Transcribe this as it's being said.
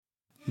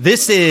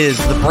This is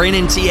the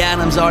Brandon T.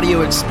 Adams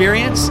audio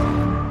experience.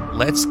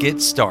 Let's get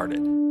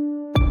started.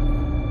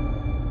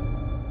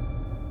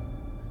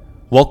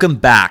 Welcome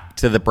back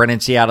to the Brandon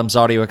T. Adams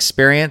audio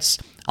experience.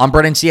 I'm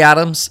Brandon T.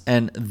 Adams,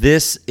 and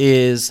this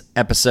is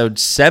episode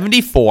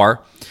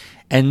 74.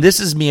 And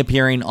this is me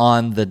appearing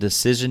on the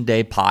Decision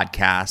Day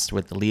podcast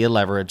with Leah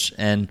Leverich.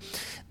 And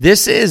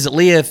this is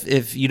Leah.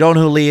 If you don't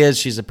know who Leah is,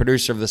 she's a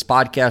producer of this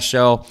podcast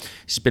show.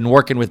 She's been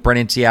working with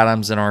Brandon T.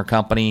 Adams and our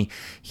company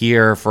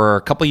here for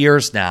a couple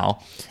years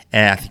now,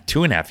 and I think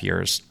 2.5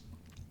 years.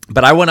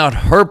 But I went on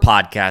her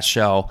podcast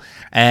show,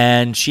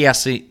 and she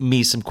asked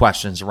me some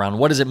questions around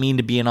what does it mean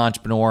to be an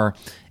entrepreneur,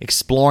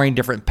 exploring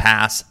different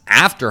paths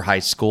after high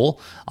school,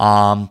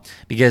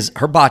 because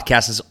her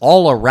podcast is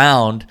all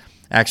around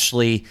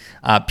actually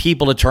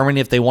people determining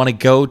if they want to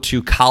go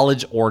to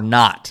college or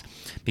not.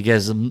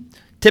 Because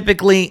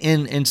typically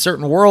in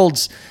certain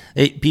worlds,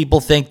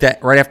 people think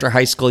that right after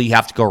high school, you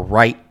have to go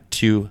right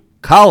to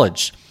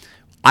college.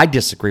 I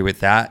disagree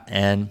with that,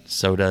 and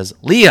so does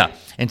Leah.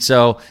 And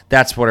so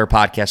that's what our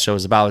podcast show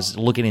is about, is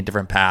looking at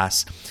different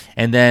paths.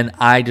 And then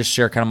I just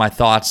share kind of my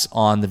thoughts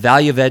on the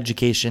value of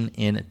education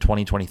in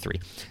 2023.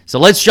 So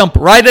let's jump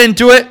right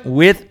into it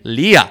with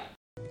Leah.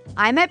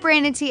 I met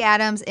Brandon T.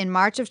 Adams in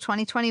March of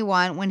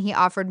 2021 when he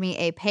offered me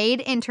a paid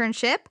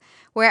internship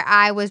where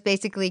I was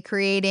basically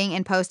creating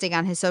and posting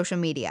on his social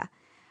media.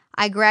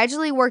 I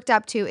gradually worked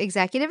up to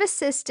executive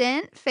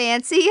assistant,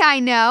 fancy, I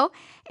know.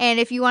 And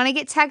if you want to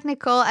get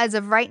technical, as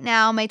of right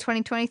now, May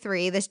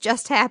 2023, this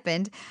just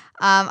happened,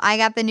 I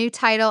got the new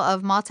title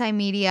of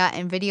multimedia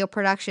and video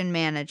production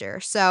manager.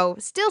 So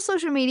still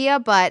social media,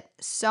 but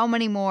so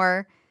many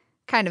more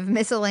kind of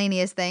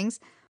miscellaneous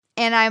things.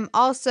 And I'm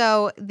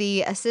also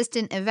the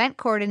assistant event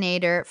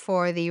coordinator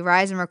for the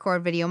Rise and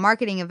Record video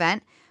marketing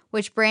event,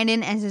 which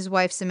Brandon and his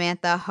wife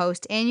Samantha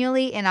host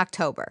annually in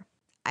October.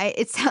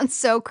 It sounds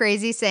so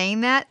crazy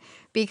saying that,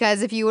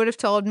 because if you would have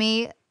told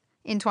me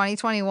in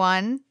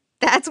 2021,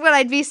 that's what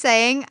I'd be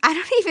saying, I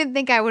don't even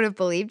think I would have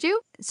believed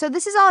you. So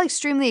this is all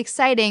extremely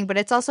exciting, but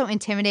it's also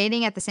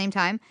intimidating at the same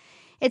time.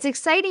 It's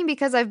exciting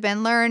because I've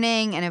been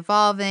learning and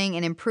evolving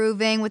and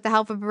improving with the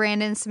help of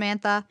Brandon and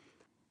Samantha.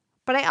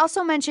 But I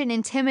also mention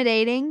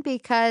intimidating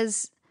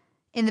because,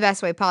 in the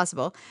best way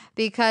possible,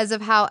 because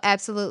of how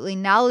absolutely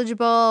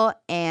knowledgeable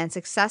and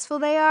successful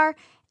they are,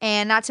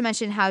 and not to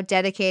mention how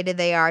dedicated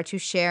they are to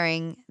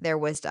sharing their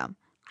wisdom.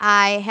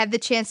 I had the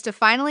chance to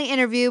finally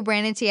interview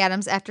Brandon T.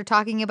 Adams after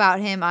talking about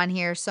him on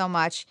here so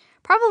much,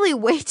 probably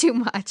way too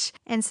much.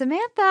 And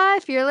Samantha,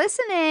 if you're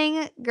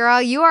listening,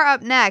 girl, you are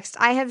up next.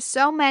 I have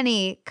so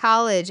many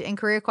college and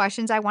career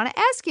questions I want to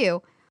ask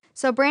you.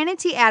 So Brandon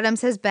T.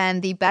 Adams has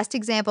been the best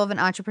example of an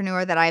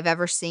entrepreneur that I've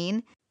ever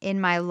seen in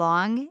my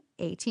long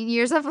 18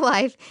 years of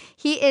life.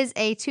 He is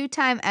a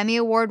 2-time Emmy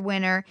Award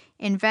winner,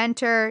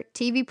 inventor,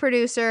 TV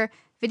producer,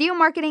 video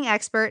marketing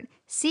expert,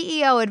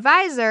 CEO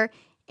advisor,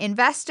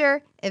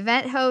 investor,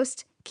 event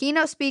host,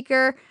 keynote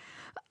speaker,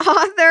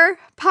 author,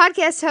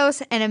 podcast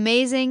host, and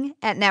amazing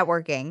at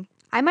networking.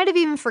 I might have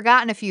even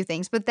forgotten a few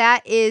things, but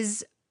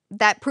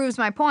that proves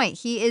my point.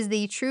 He is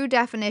the true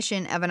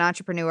definition of an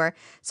entrepreneur.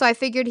 So I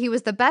figured he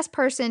was the best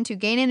person to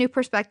gain a new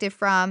perspective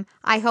from.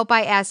 I hope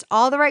I asked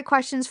all the right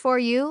questions for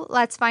you.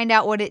 Let's find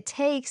out what it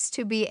takes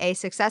to be a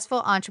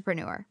successful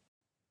entrepreneur.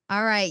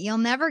 All right, you'll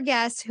never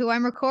guess who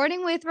I'm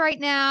recording with right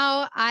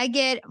now. I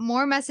get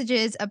more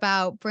messages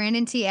about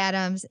Brandon T.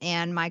 Adams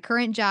and my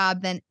current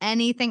job than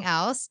anything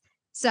else.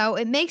 So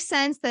it makes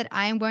sense that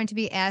I'm going to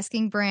be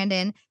asking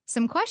Brandon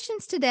some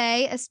questions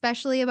today,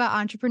 especially about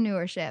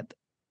entrepreneurship.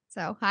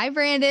 So, hi,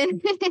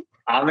 Brandon.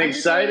 I'm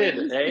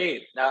excited.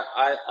 Hey,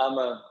 I'm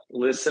a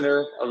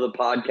listener of the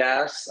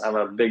podcast. I'm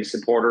a big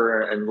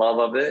supporter and love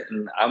of it,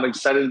 and I'm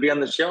excited to be on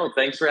the show.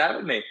 Thanks for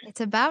having me.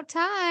 It's about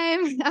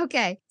time.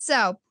 Okay,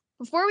 so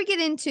before we get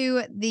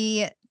into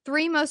the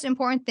 3 most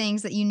important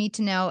things that you need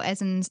to know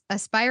as an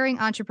aspiring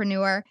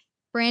entrepreneur,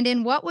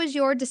 Brandon, what was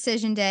your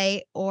decision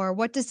day, or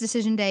what does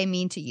decision day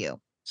mean to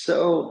you?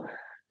 So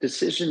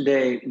decision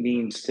day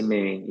means to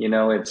me,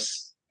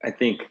 I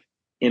think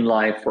in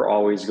life, we're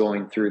always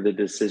going through the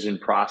decision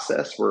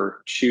process. We're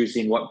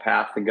choosing what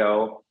path to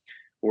go.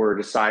 We're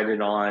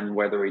decided on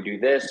whether we do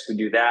this, we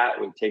do that,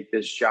 we take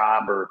this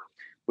job, or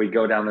we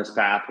go down this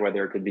path,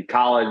 whether it could be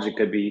college, it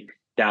could be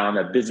down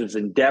a business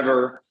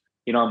endeavor.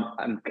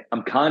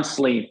 I'm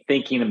constantly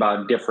thinking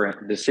about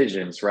different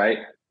decisions, right?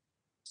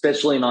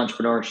 Especially in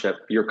entrepreneurship,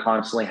 you're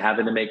constantly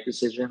having to make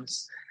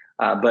decisions.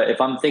 But if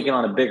I'm thinking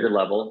on a bigger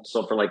level,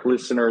 so for like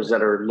listeners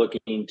that are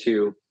looking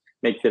to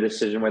make the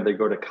decision whether they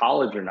go to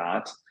college or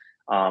not,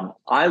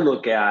 I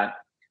look at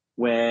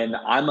when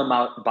I'm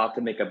about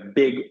to make a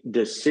big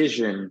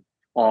decision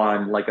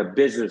on like a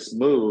business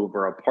move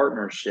or a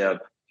partnership,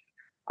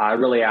 I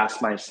really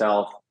ask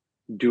myself,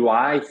 do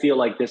I feel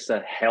like this is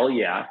a hell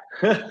yeah?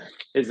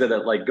 Is it a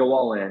like go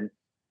all in?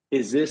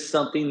 Is this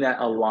something that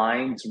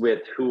aligns with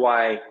who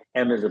I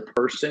am as a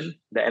person,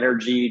 the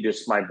energy,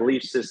 just my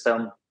belief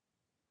system?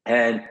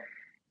 And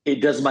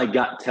does my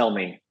gut tell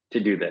me to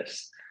do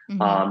this?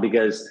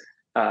 Because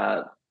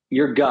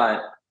your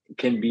gut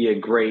can be a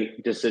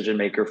great decision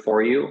maker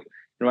for you.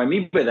 And what I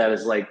mean by that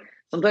is like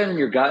sometimes in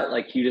your gut,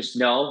 like you just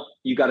know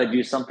you got to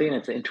do something.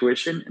 It's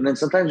intuition. And then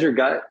sometimes your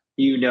gut,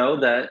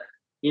 that,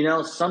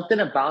 something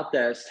about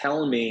that is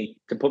telling me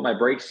to put my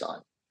brakes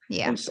on.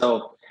 Yeah. And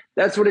so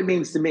that's what it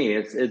means to me.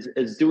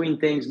 It's doing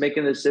things,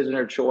 making a decision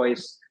or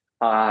choice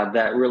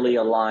that really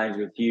aligns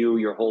with you,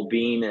 your whole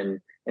being, and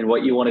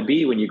what you want to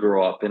be when you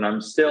grow up. And I'm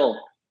still,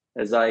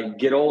 as I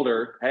get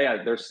older,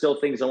 there's still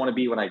things I want to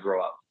be when I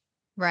grow up.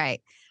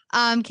 Right.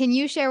 Can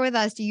you share with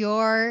us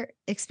your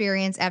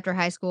experience after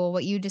high school,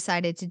 what you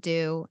decided to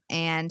do,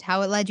 and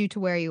how it led you to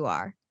where you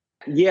are?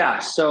 Yeah,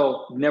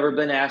 so never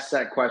been asked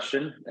that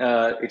question,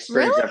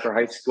 experience Really? after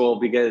high school,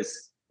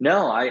 because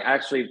no, I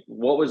actually,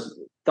 what was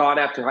thought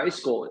after high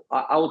school?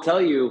 I will tell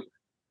you,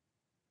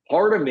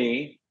 part of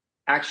me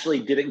actually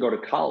didn't go to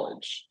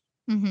college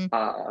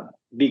Mm-hmm.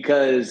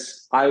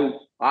 because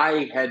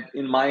I had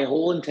in my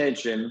whole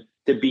intention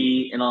to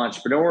be an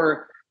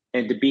entrepreneur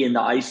and to be in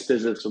the ice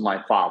business with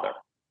my father.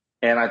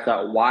 And I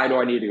thought, why do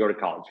I need to go to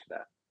college for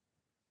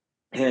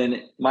that?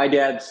 And my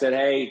dad said,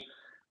 hey,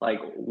 like,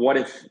 what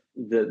if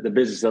the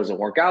business doesn't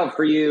work out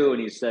for you?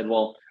 And he said,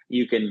 well,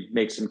 you can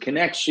make some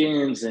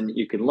connections and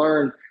you can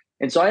learn.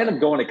 And so I ended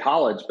up going to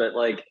college, but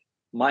like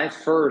my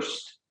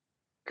first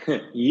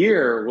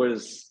year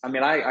was, I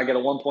got a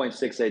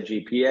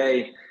 1.68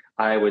 GPA.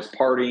 I was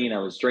partying. I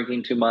was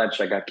drinking too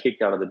much. I got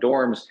kicked out of the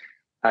dorms.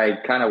 I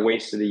kind of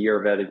wasted a year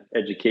of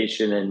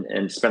education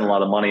and spent a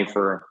lot of money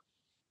for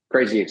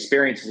crazy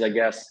experiences, I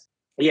guess.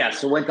 Yeah.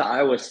 So went to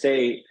Iowa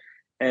State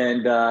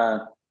and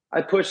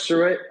I pushed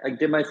through it. I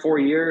did my 4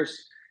 years.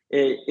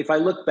 If I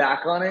look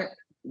back on it,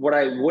 would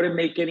I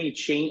make any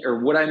change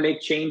or would I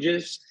make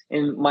changes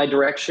in my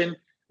direction?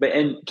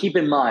 And keep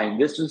in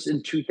mind, this was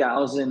in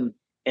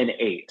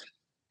 2008.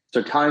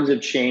 So times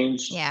have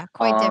changed. Yeah,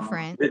 quite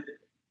different.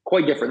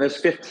 Quite different. That's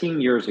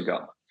 15 years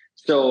ago.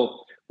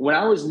 So when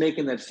I was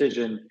making that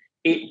decision,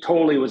 it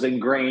totally was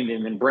ingrained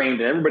and ingrained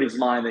in everybody's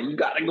mind that you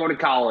got to go to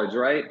college,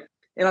 right?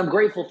 And I'm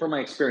grateful for my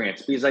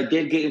experience because I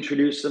did get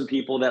introduced to some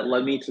people that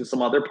led me to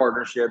some other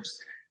partnerships.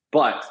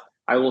 But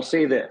I will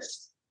say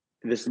this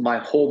is my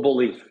whole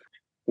belief.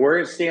 Where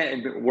it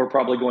stands, and we're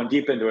probably going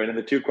deep into it in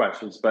the two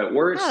questions, but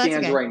where it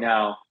stands right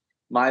now,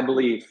 my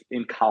belief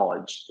in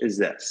college is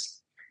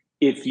this.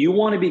 If you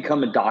want to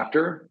become a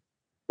doctor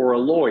or a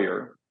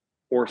lawyer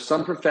or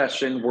some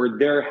profession where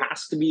there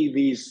has to be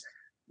these,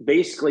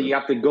 basically you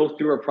have to go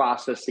through a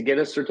process to get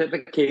a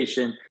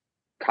certification,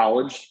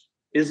 college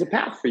is the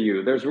path for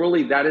you.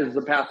 That is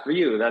the path for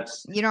you.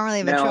 You don't really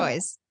have a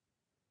choice.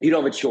 You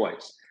don't have a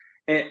choice.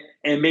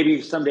 And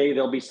maybe someday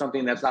there'll be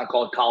something that's not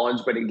called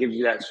college, but it gives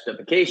you that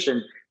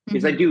certification.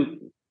 Because I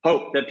do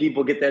hope that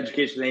people get the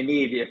education they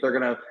need if they're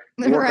going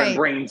to work on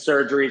brain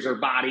surgeries or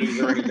bodies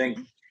or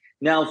anything.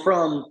 Now,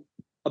 from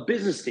a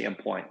business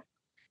standpoint,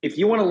 if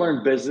you want to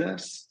learn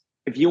business,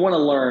 if you want to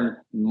learn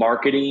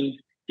marketing,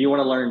 if you want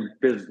to learn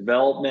business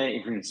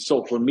development,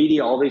 social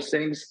media, all these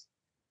things,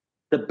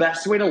 the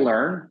best way to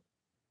learn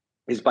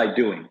is by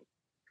doing,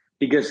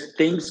 because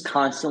things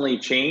constantly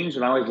change.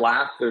 And I always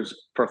laugh. There's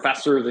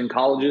professors in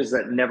colleges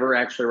that never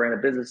actually ran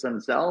a business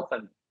themselves,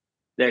 and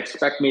they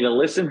expect me to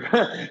listen to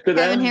them.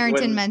 Kevin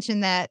Harrington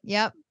mentioned that.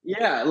 Yep.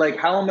 Yeah. Like,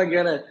 how am I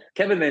going to,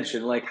 Kevin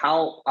mentioned, like,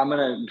 how I'm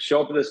going to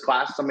show up to this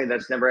class, somebody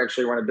that's never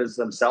actually run a business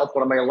themselves.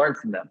 What am I going to learn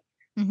from them?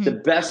 Mm-hmm. The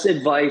best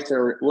advice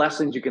or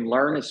lessons you can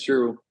learn is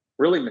through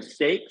really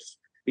mistakes,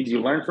 because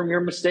you learn from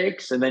your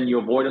mistakes and then you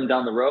avoid them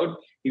down the road.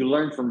 You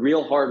learn from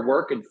real hard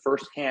work and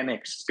firsthand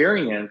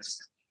experience.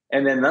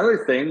 And then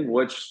another thing,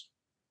 which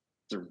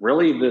is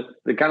really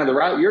the kind of the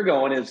route you're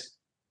going, is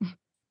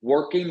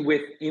working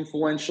with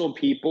influential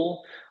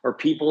people or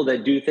people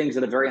that do things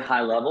at a very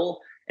high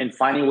level and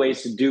finding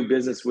ways to do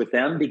business with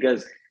them,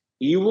 because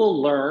you will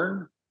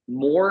learn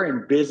more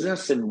in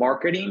business and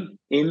marketing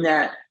in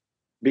that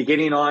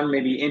beginning on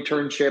maybe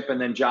internship and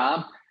then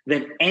job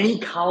than any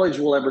college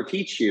will ever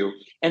teach you.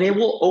 And it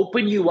will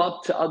open you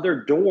up to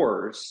other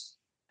doors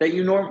that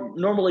you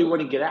normally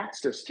wouldn't get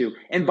access to.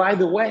 And by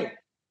the way,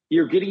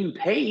 you're getting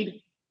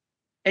paid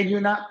and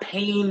you're not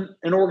paying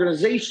an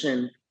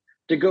organization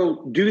to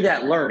go do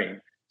that learning.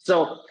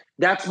 So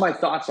that's my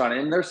thoughts on it.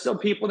 And there's still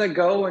people that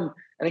go and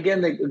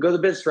again, they go the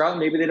business route.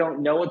 Maybe they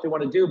don't know what they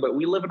want to do, but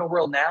we live in a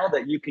world now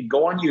that you can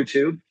go on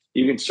YouTube,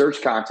 you can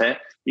search content,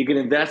 you can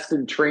invest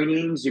in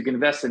trainings, you can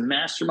invest in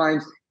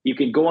masterminds, you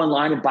can go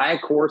online and buy a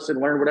course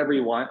and learn whatever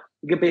you want.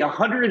 You can pay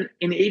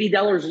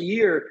 $180 a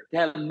year to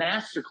have a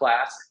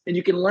masterclass, and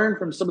you can learn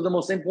from some of the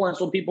most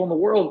influential people in the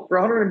world for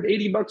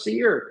 $180 a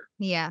year.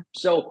 Yeah.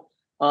 So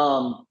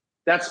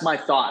that's my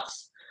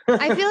thoughts.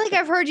 I feel like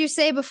I've heard you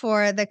say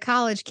before that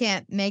college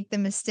can't make the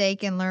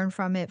mistake and learn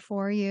from it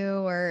for you,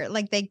 or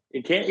like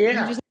it can't.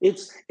 Yeah.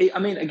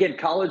 Again,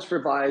 college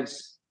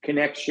provides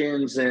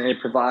connections and it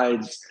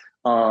provides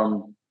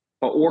an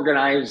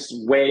organized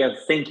way of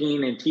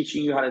thinking and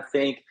teaching you how to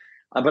think,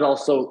 but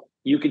also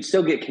you can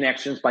still get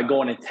connections by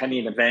going and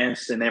attending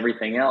events and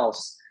everything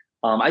else.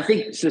 I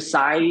think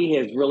society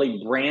has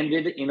really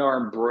branded in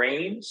our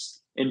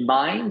brains and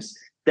minds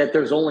that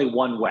there's only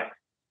one way.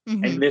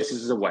 Mm-hmm. And this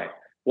is the way.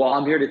 Well,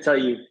 I'm here to tell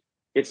you,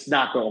 it's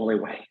not the only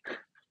way.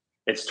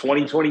 It's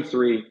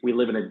 2023. We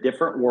live in a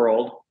different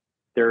world.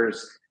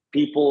 There's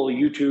people,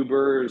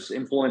 YouTubers,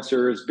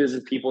 influencers,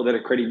 business people that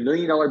are creating $1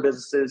 million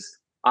businesses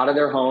out of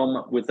their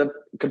home with a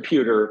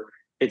computer.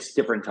 It's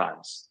different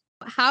times.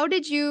 How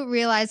did you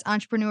realize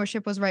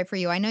entrepreneurship was right for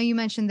you? I know you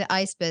mentioned the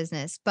ice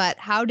business, but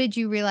how did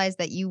you realize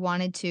that you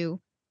wanted to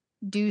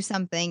do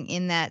something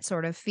in that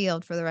sort of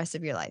field for the rest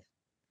of your life?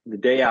 The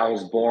day I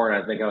was born,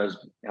 I think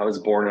I was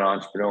born an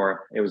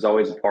entrepreneur. It was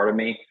always a part of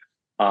me.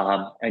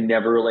 I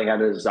never really had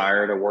a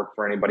desire to work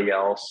for anybody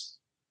else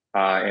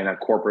in a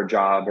corporate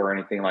job or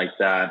anything like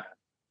that.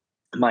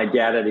 My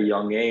dad, at a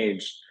young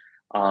age,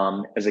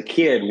 as a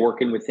kid,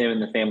 working with him in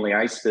the family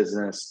ice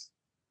business,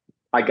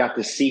 I got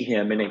to see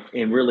him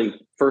in really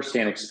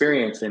firsthand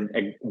experience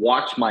and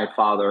watch my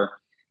father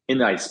in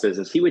the ice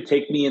business. He would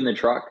take me in the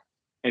truck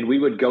and we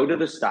would go to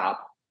the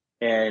stop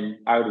and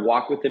I would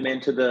walk with him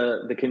into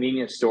the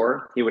convenience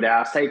store. He would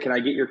ask, "Hey, can I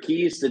get your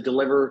keys to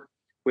deliver?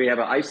 We have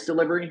an ice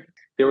delivery."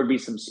 There would be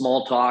some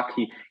small talk.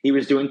 He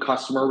was doing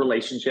customer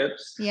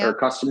relationships or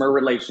customer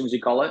relations,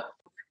 you call it.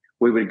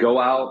 We would go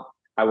out.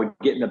 I would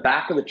get in the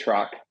back of the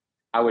truck.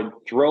 I would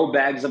throw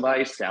bags of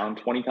ice down,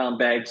 20-pound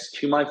bags,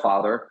 to my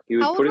father. He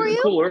would How put old it in were the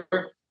you?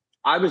 cooler.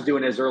 I was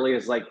doing it as early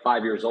as like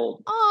 5 years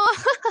old.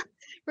 Oh,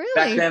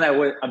 Back really? then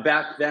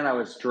I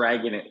was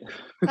dragging it.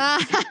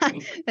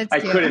 That's I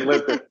cute. couldn't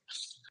lift it.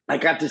 I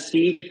got to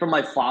see from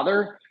my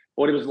father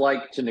what it was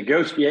like to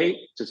negotiate,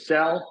 to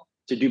sell,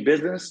 to do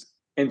business.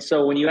 And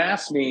so when you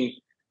ask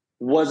me,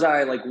 was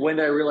I like, when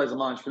did I realize I'm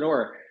an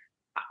entrepreneur?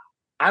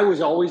 I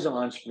was always an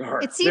entrepreneur.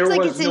 It seems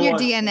like it's in your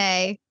one.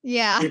 DNA.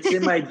 Yeah. It's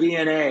in my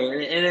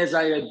DNA. And as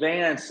I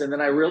advanced and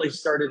then I really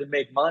started to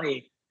make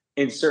money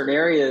in certain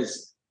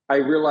areas, I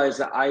realized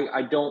that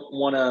I don't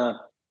want to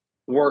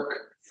work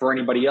for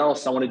anybody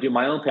else. I want to do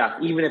my own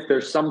path, even if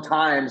there's some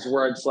times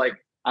where it's like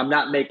I'm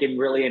not making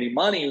really any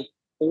money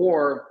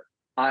or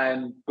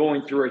I'm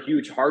going through a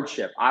huge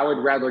hardship. I would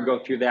rather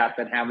go through that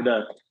than have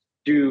to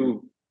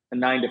do a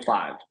 9 to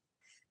 5.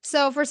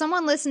 So for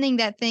someone listening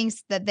that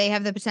thinks that they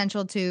have the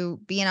potential to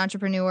be an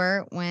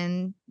entrepreneur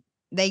when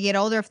they get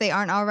older, if they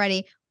aren't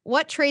already,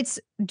 what traits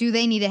do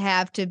they need to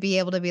have to be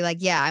able to be like,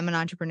 yeah, I'm an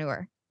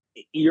entrepreneur?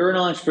 You're an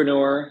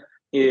entrepreneur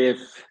if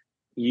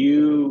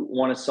you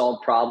want to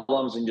solve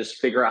problems and just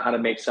figure out how to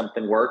make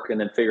something work and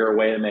then figure a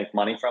way to make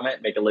money from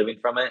it, make a living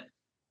from it.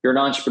 You're an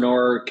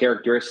entrepreneur.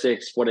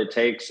 Characteristics, what it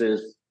takes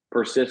is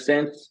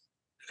persistence,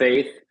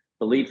 faith,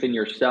 belief in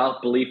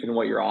yourself, belief in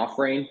what you're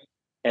offering,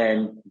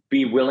 and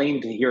be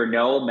willing to hear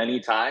no many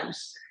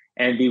times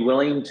and be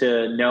willing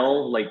to know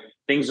like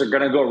things are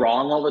going to go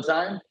wrong all the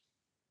time,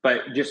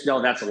 but just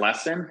know that's a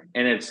lesson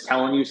and it's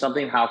telling you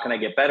something. How can I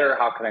get better?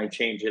 How can I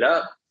change it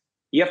up?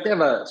 You have to have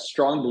a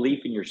strong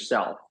belief in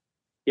yourself.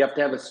 You have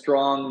to have a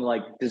strong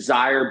like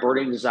desire,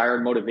 burning desire,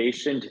 and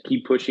motivation to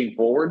keep pushing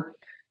forward.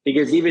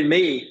 Because even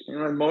me,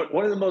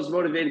 one of the most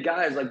motivated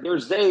guys, like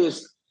there's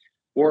days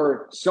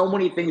where so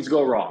many things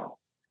go wrong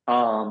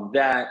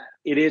that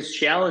it is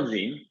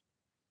challenging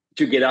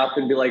to get up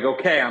and be like,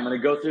 okay, I'm going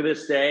to go through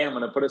this day. I'm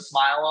going to put a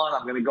smile on.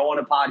 I'm going to go on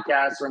a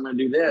podcast or I'm going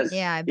to do this.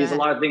 Yeah, I Because a bet.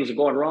 lot of things are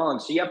going wrong.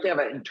 So you have to have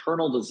an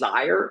internal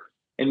desire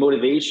and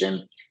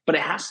motivation, but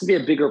it has to be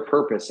a bigger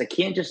purpose. It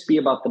can't just be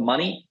about the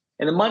money.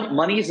 And the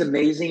money is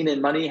amazing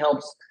and money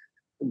helps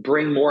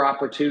bring more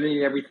opportunity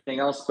and everything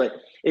else. But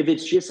if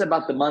it's just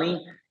about the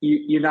money,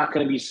 you're not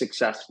going to be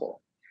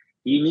successful.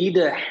 You need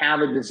to have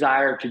a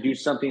desire to do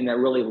something that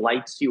really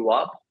lights you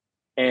up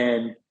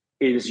and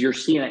is you're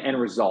seeing an end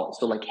result.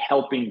 So like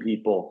helping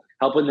people,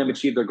 helping them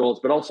achieve their goals,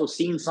 but also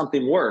seeing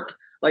something work.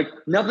 Like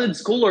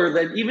nothing's cooler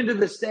than even to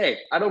this day.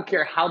 I don't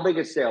care how big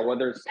a sale,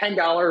 whether it's $10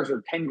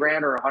 or 10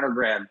 grand or 100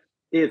 grand.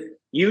 If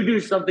you do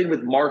something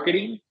with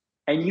marketing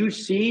and you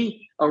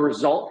see a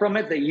result from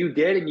it that you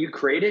did and you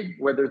created,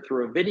 whether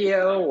through a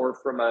video or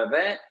from an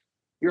event,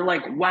 you're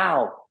like,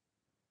 wow,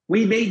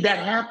 we made that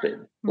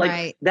happen. Like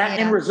Right. that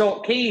Yeah. end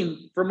result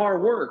came from our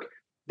work.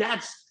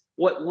 That's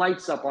what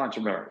lights up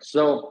entrepreneurs.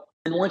 So,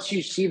 and once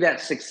you see that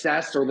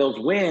success or those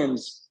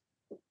wins,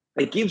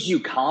 it gives you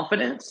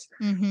confidence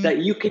Mhm. that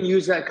you can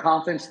use that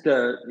confidence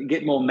to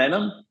get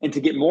momentum and to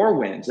get more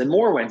wins and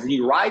more wins. And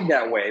you ride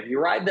that wave, you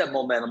ride that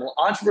momentum. Well,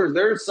 entrepreneurs,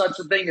 there's such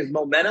a thing as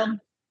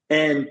momentum,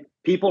 and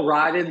people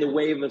ride in the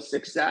wave of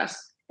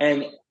success.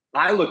 And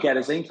I look at it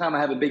as anytime I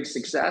have a big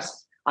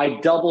success, I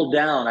double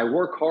down, I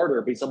work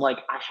harder because I'm like,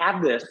 I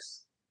have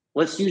this.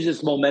 Let's use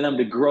this momentum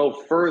to grow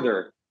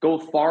further, go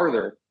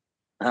farther.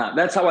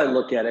 That's how I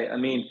look at it. I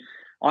mean,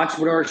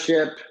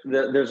 entrepreneurship,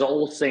 there's an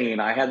old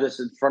saying. I had this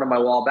in front of my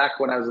wall back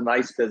when I was in the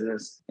ice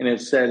business, and it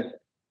said,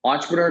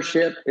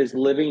 entrepreneurship is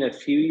living a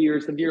few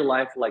years of your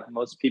life like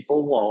most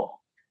people won't,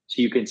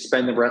 so you can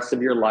spend the rest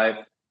of your life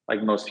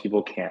like most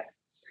people can't.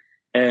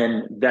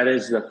 And that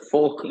is the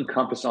full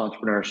encompass of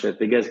entrepreneurship,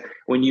 because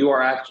when you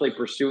are actually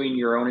pursuing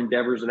your own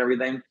endeavors and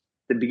everything,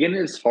 the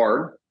beginning is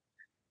hard,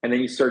 and then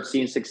you start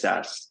seeing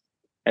success.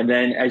 And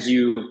then as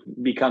you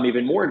become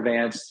even more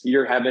advanced,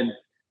 you're having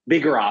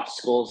bigger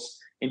obstacles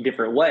in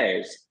different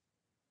ways.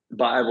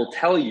 but I will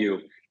tell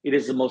you, it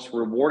is the most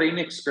rewarding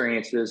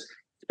experiences,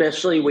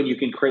 especially when you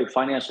can create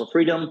financial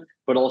freedom,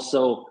 but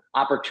also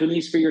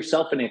opportunities for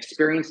yourself and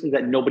experiences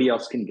that nobody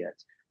else can get.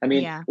 I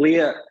mean, Yeah.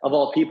 Leah, of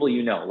all people,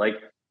 like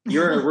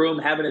you're in a room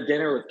having a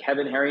dinner with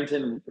Kevin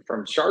Harrington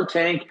from Shark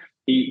Tank.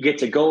 You get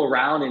to go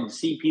around and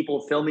see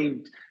people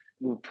filming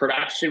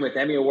production with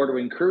Emmy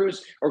award-winning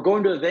crews, or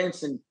going to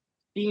events and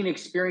seeing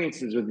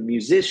experiences with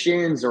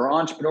musicians or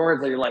entrepreneurs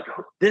that you're like,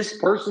 this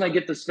person I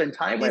get to spend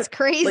time with. It's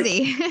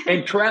crazy.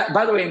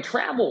 By the way, and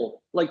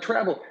travel,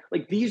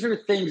 like these are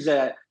things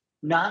that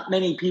not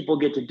many people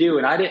get to do.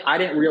 And I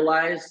didn't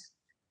realize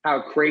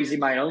how crazy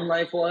my own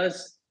life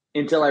was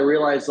until I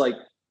realized, like,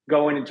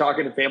 going and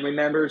talking to family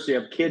members, you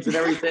have kids and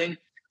everything.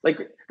 Like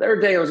the other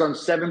day I was on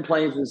 7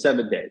 planes in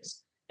 7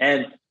 days.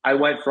 And I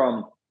went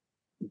from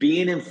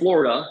being in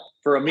Florida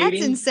for a meeting.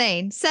 That's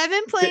insane.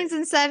 7 planes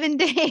in 7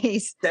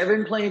 days.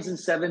 7 planes in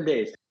 7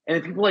 days.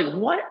 And people are like,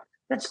 what?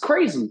 That's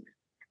crazy.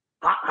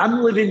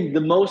 I'm living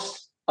the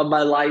most of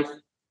my life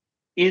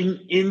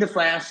in the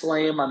fast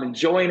lane. I'm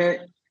enjoying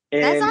it.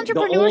 And that's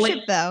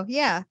entrepreneurship though.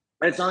 Yeah.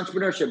 It's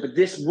entrepreneurship, but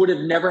this would have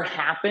never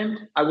happened.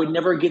 I would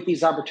never get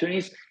these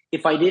opportunities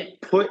if I didn't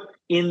put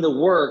in the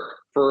work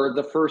for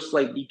the first,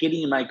 like,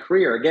 beginning of my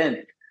career. Again,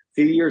 a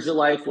few years of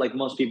life, like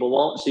most people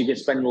won't. So you can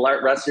spend the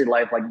rest of your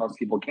life like most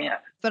people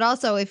can't. But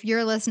also, if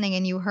you're listening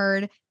and you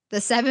heard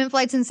the 7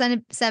 flights in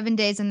 7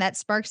 days and that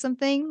sparked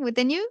something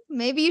within you,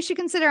 maybe you should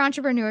consider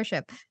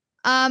entrepreneurship.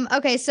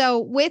 Okay, so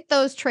with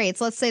those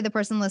traits, let's say the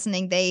person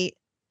listening, they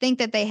think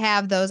that they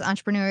have those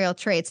entrepreneurial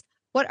traits.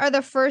 What are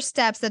the first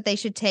steps that they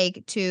should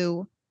take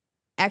to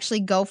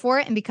actually go for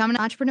it and become an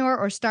entrepreneur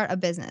or start a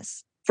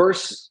business?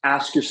 First,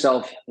 ask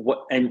yourself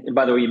what, and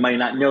by the way, you might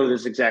not know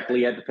this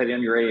exactly yet, depending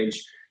on your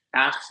age.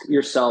 Ask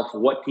yourself,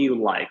 what do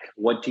you like?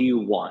 What do you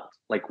want?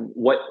 Like,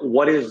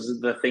 what is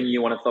the thing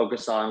you want to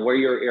focus on? What are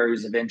your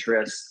areas of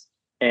interest?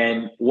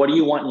 And what do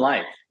you want in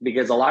life?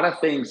 Because a lot of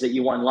things that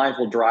you want in life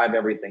will drive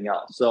everything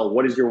else. So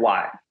what is your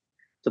why?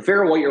 So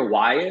figure out what your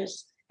why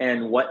is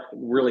and what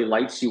really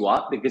lights you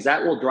up, because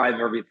that will drive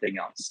everything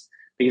else.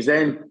 Because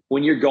then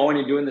when you're going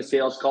and doing the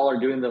sales call or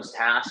doing those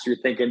tasks, you're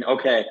thinking,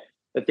 okay,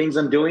 the things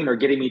I'm doing are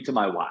getting me to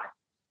my why,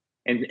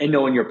 and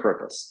knowing your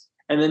purpose.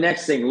 And the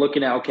next thing,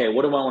 looking at, okay,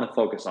 what do I want to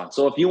focus on?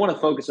 So if you want to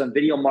focus on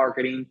video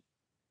marketing,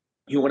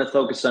 you want to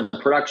focus on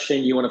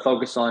production, you want to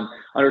focus on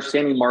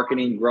understanding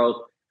marketing growth,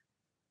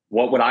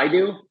 what would I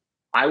do?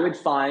 I would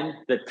find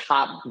the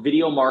top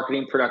video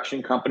marketing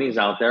production companies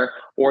out there,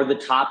 or the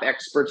top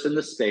experts in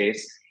the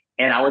space,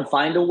 and I would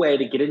find a way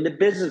to get into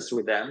business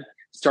with them,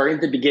 starting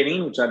at the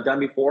beginning, which I've done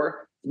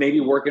before, maybe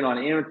working on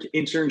an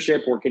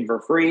internship, working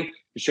for free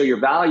to show your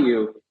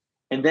value.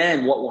 And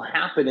then what will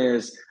happen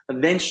is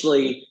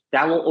eventually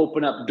that will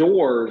open up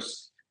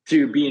doors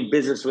to be in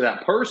business with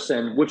that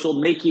person, which will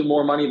make you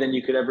more money than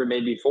you could ever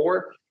make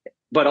before.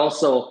 But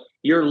also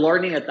you're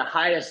learning at the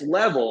highest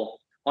level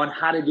on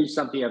how to do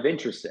something of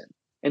interest in.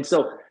 And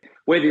so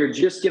whether you're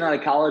just getting out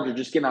of college or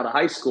just getting out of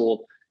high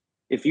school,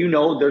 if you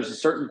know there's a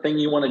certain thing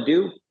you want to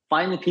do,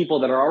 find the people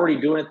that are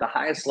already doing it at the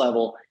highest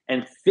level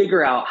and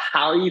figure out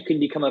how you can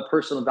become a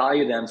person of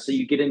value to them, so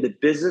you get into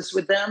business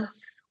with them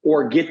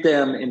or get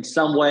them in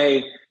some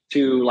way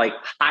to, like,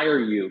 hire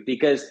you,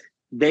 because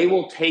they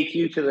will take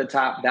you to the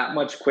top that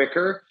much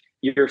quicker.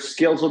 Your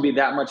skills will be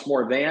that much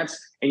more advanced,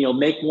 and you'll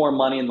make more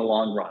money in the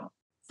long run.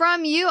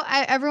 From you,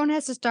 everyone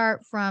has to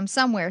start from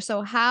somewhere.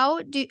 So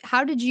how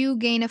did you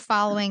gain a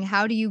following?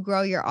 How do you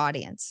grow your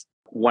audience?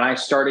 When I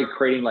started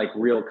creating like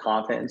real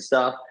content and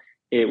stuff,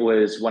 it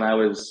was when I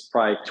was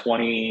probably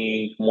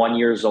 21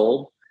 years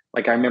old.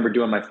 Like, I remember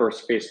doing my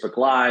first Facebook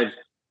Live,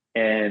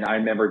 and I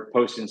remember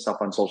posting stuff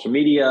on social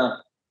media,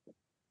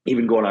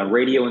 even going on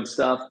radio and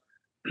stuff.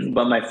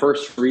 But my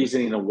first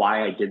reasoning of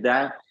why I did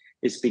that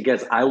is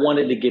because I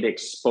wanted to get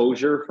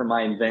exposure for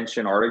my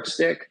invention Arctic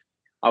Stick.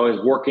 I was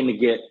working to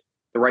get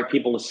the right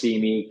people to see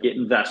me, get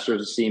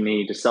investors to see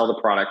me, to sell the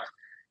product.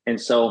 And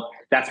so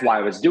that's why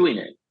I was doing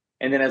it.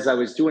 And then as I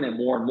was doing it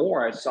more and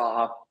more, I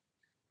saw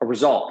a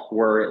result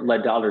where it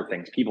led to other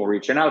things. People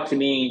reaching out to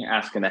me,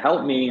 asking to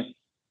help me.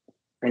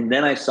 And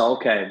then I saw,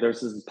 okay, there's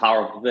this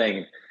powerful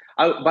thing.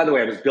 By the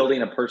way, I was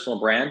building a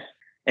personal brand.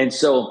 And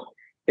so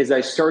as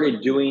I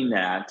started doing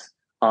that,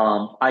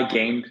 I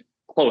gained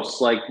close,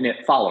 like,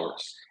 knit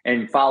followers.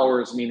 And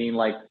followers meaning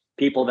like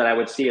people that I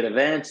would see at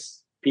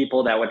events,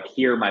 people that would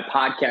hear my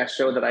podcast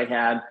show that I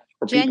had,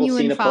 or genuine people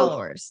seeing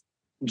followers.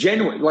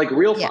 Genuine, like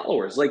real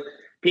followers, like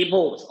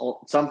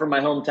people, some from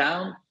my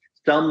hometown,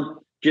 some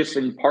just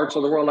in parts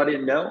of the world I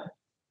didn't know.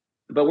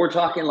 But we're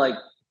talking like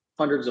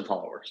hundreds of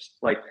followers,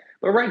 like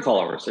the right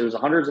followers. It was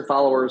hundreds of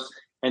followers,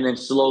 and then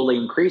slowly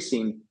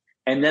increasing.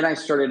 And then I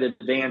started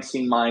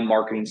advancing my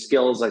marketing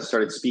skills. I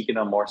started speaking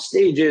on more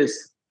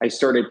stages. I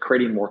started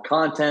creating more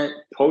content,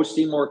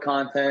 posting more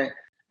content.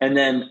 And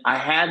then I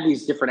had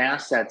these different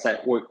assets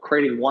that were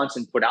created once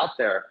and put out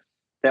there,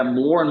 that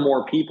more and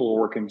more people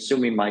were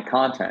consuming my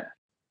content.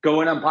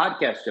 Going on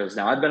podcast shows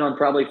now. I've been on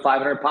probably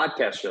 500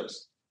 podcast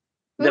shows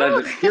that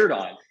I've appeared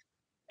on.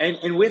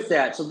 And with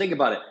that, so think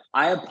about it.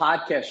 I have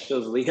podcast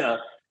shows, Leah,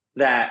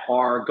 that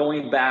are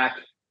going back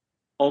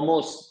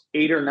almost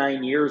 8 or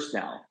 9 years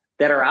now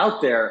that are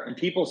out there, and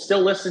people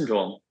still listen to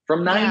them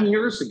from 9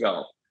 years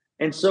ago.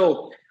 And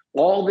so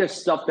all this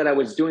stuff that I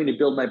was doing to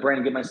build my brand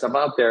and get my stuff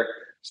out there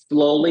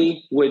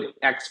slowly would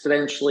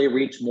exponentially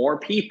reach more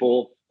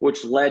people,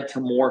 which led to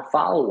more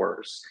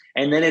followers.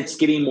 And then it's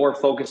getting more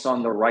focused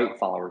on the right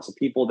followers, the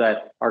people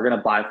that are going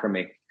to buy from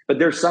me. But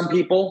there's some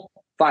people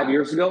 5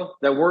 years ago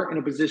that weren't in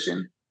a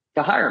position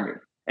to hire me.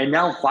 And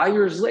now 5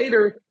 years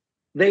later,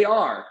 they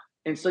are.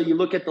 And so you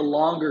look at the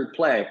longer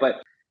play, but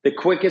the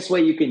quickest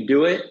way you can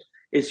do it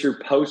is through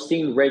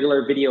posting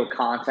regular video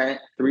content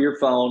through your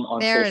phone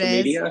on social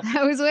media.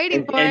 I was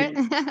waiting for it.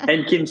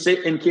 and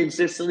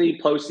consistently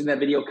posting that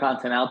video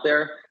content out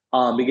there,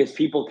 because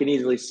people can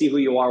easily see who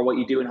you are, what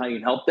you do, and how you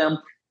can help them.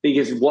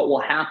 Because what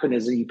will happen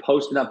is that you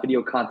post enough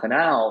video content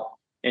out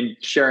and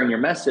sharing your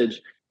message,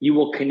 you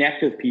will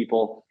connect with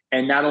people.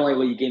 And not only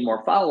will you gain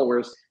more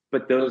followers,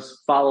 but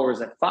those followers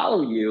that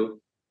follow you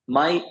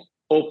might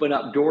open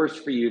up doors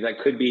for you that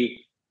could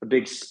be a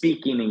big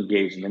speaking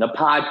engagement, a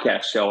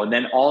podcast show, and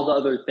then all the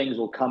other things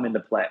will come into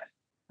play.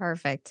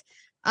 Perfect.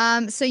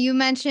 So you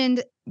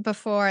mentioned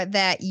before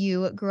that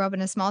you grew up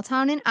in a small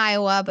town in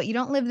Iowa, but you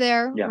don't live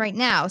there right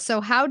now.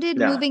 So how did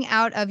moving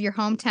out of your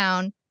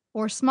hometown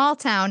or small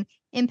town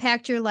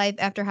impact your life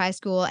after high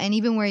school and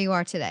even where you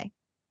are today?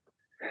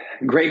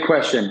 Great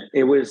question.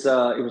 It was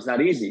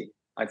not easy.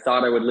 I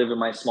thought I would live in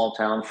my small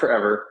town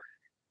forever,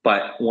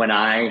 but when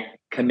I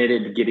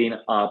committed to getting an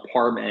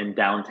apartment in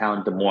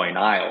downtown Des Moines,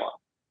 Iowa,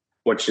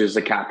 which is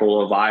the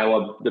capital of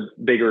Iowa, the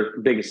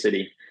biggest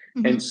city.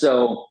 Mm-hmm. And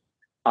so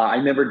I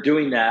remember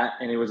doing that,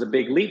 and it was a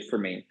big leap for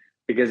me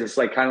because it's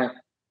like kind of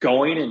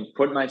going and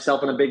putting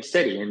myself in a big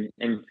city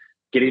and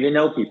getting to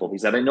know people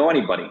because I didn't know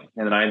anybody.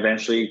 And then I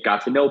eventually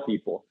got to know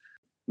people,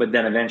 but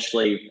then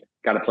eventually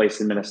got a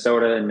place in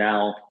Minnesota, and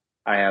now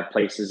I have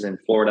places in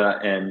Florida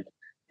and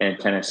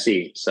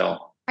Tennessee.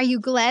 So are you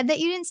glad that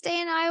you didn't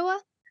stay in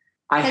Iowa?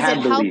 Has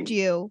it helped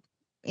you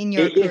in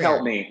your career? It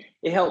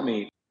helped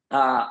me.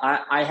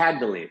 I had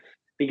to leave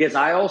because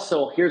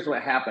here's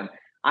what happened.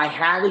 I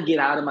had to get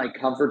out of my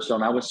comfort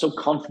zone. I was so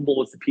comfortable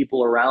with the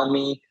people around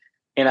me,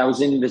 and I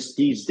was in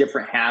these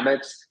different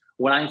habits.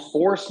 When I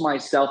forced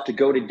myself to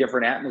go to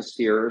different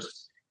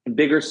atmospheres in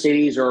bigger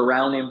cities or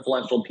around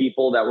influential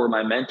people that were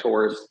my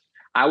mentors,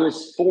 I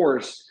was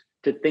forced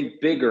to think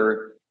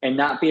bigger and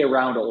not be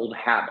around old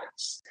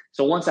habits.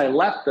 So once I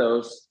left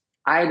those,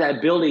 I had the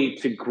ability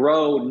to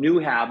grow new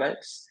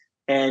habits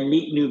and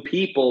meet new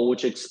people,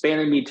 which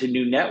expanded me to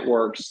new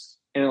networks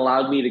and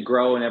allowed me to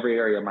grow in every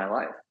area of my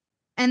life.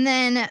 And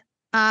then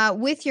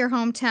with your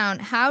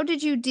hometown, how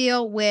did you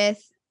deal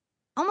with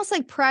almost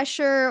like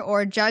pressure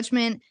or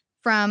judgment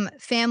from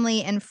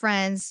family and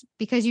friends?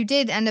 Because you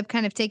did end up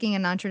kind of taking a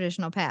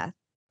non-traditional path.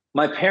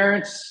 My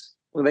parents,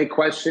 when they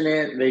questioned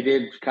it, they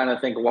did kind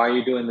of think, why are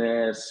you doing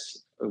this?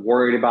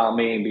 Worried about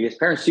me, because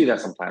parents do that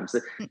sometimes.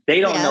 They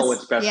don't know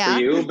what's best for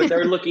you, but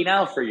they're looking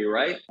out for you,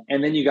 right?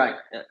 And then you got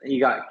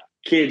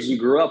kids you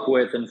grew up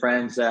with and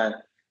friends that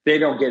they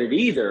don't get it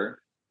either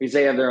because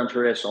they have their own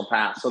traditional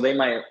path. So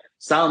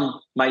some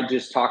might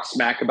just talk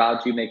smack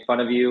about you, make fun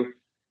of you,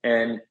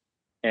 and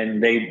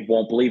they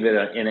won't believe in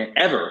it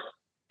ever.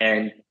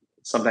 And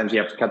sometimes you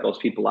have to cut those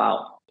people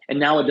out. And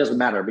now it doesn't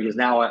matter because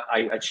now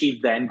I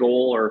achieved the end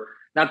goal, or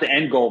not the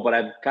end goal, but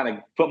I've kind of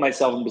put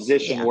myself in a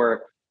position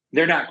where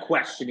they're not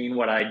questioning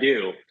what I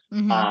do,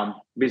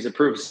 because the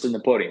proof's in the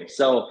pudding.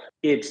 So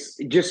it's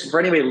just for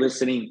anybody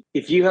listening,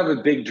 if you have a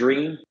big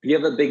dream, you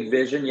have a big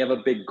vision, you have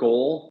a big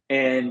goal,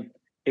 and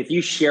if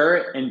you share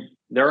it and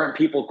there aren't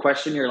people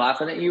questioning or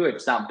laughing at you,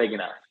 it's not big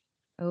enough.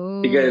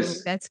 Oh,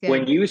 because that's good.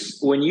 when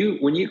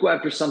you go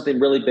after something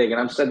really big,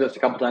 and I've said this a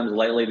couple times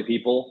lately to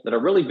people that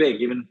are really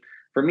big, even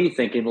for me,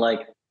 thinking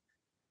like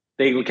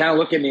they would kind of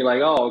look at me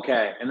like, oh,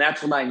 okay. And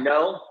that's when I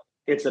know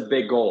it's a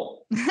big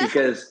goal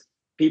because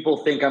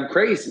people think I'm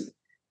crazy.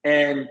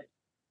 And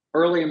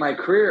early in my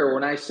career,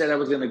 when I said I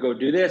was going to go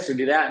do this or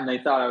do that, and they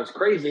thought I was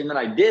crazy, and then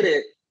I did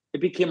it,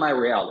 it became my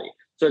reality.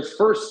 So it's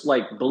first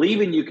like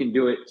believing you can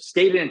do it,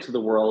 state it into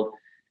the world.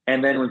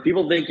 And then when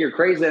people think you're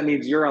crazy, that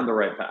means you're on the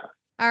right path.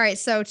 All right.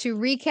 So to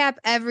recap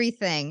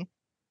everything,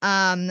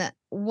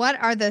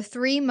 what are the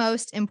 3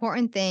 most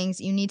important things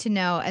you need to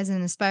know as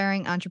an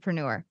aspiring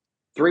entrepreneur?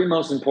 3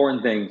 most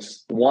important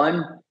things.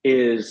 1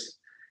 is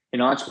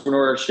in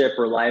entrepreneurship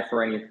or life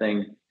or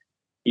anything,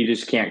 you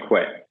just can't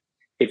quit.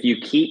 If you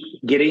keep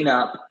getting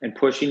up and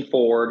pushing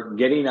forward,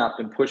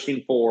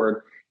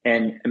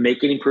 and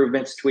making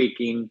improvements,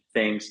 tweaking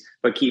things,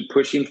 but keep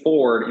pushing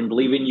forward and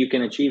believing you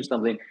can achieve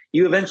something,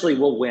 you eventually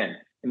will win.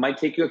 It might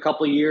take you a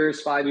couple of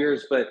years, 5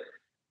 years, but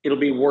it'll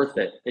be worth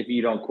it if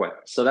you don't quit.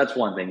 So that's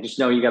one thing. Just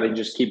know you got to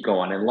just keep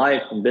going in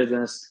life and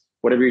business,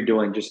 whatever you're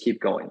doing, just keep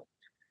going.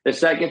 The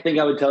second thing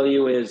I would tell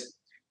you is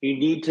you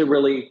need to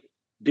really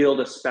build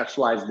a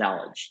specialized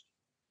knowledge.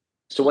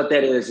 So what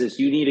that is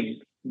you need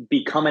to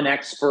become an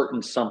expert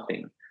in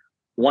something,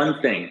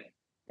 one thing,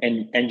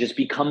 and just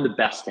become the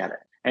best at it.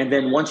 And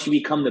then once you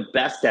become the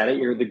best at it,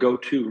 you're the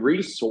go-to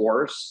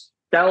resource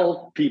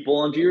sell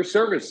people into your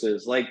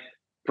services, like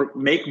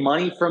make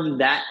money from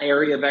that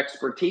area of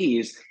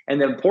expertise. And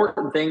the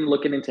important thing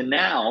looking into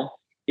now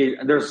is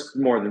there's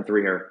more than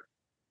three here.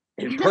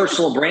 In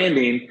personal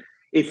branding,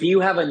 if you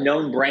have a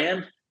known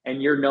brand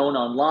and you're known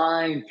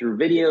online through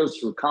videos,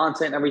 through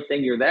content,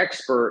 everything, you're the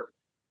expert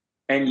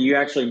and you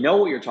actually know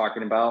what you're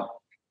talking about,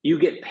 you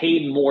get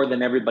paid more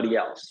than everybody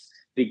else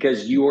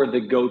because you are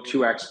the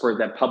go-to expert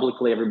that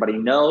publicly everybody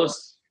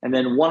knows. And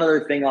then one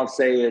other thing I'll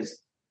say is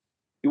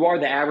you are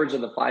the average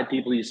of the 5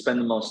 people you spend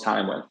the most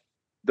time with.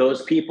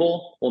 Those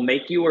people will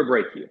make you or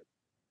break you.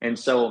 And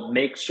so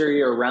make sure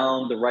you're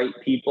around the right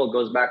people. It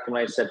goes back to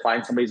when I said,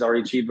 find somebody who's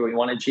already achieved what you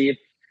want to achieve,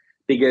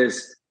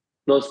 because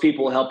those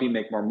people will help you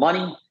make more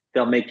money.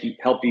 They'll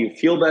help you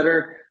feel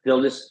better.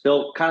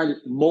 They'll kind of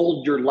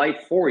mold your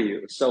life for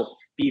you. So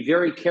be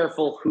very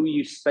careful who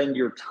you spend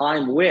your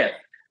time with,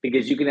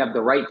 because you can have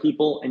the right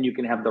people and you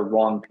can have the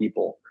wrong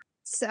people.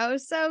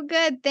 So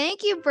good.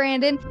 Thank you,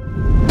 Brandon.